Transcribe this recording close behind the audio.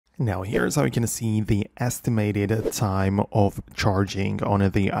Now here's how you can see the estimated time of charging on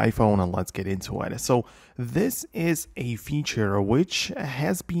the iPhone, and let's get into it. So this is a feature which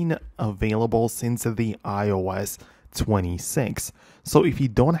has been available since the iOS 26. So if you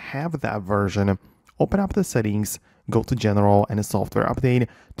don't have that version, open up the settings, go to General and Software Update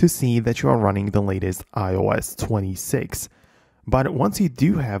to see that you are running the latest iOS 26. But once you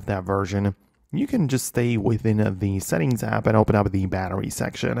do have that version, you can just stay within the Settings app and open up the Battery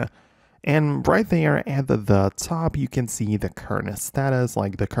section. And right there at the top, you can see the current status,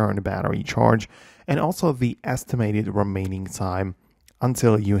 like the current battery charge, and also the estimated remaining time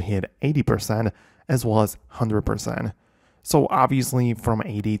until you hit 80% as well as 100%. So obviously from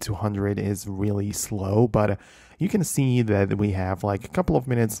 80 to 100 is really slow, but you can see that we have like a couple of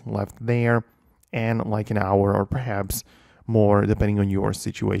minutes left there and like an hour or perhaps more depending on your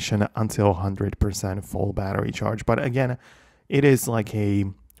situation until 100% full battery charge. But again, it is like a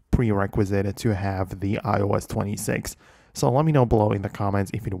prerequisite to have the iOS 26. So let me know below in the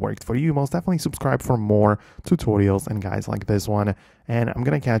comments if it worked for you. Most definitely subscribe for more tutorials and guides like this one. And I'm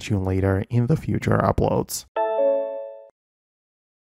going to catch you later in the future uploads.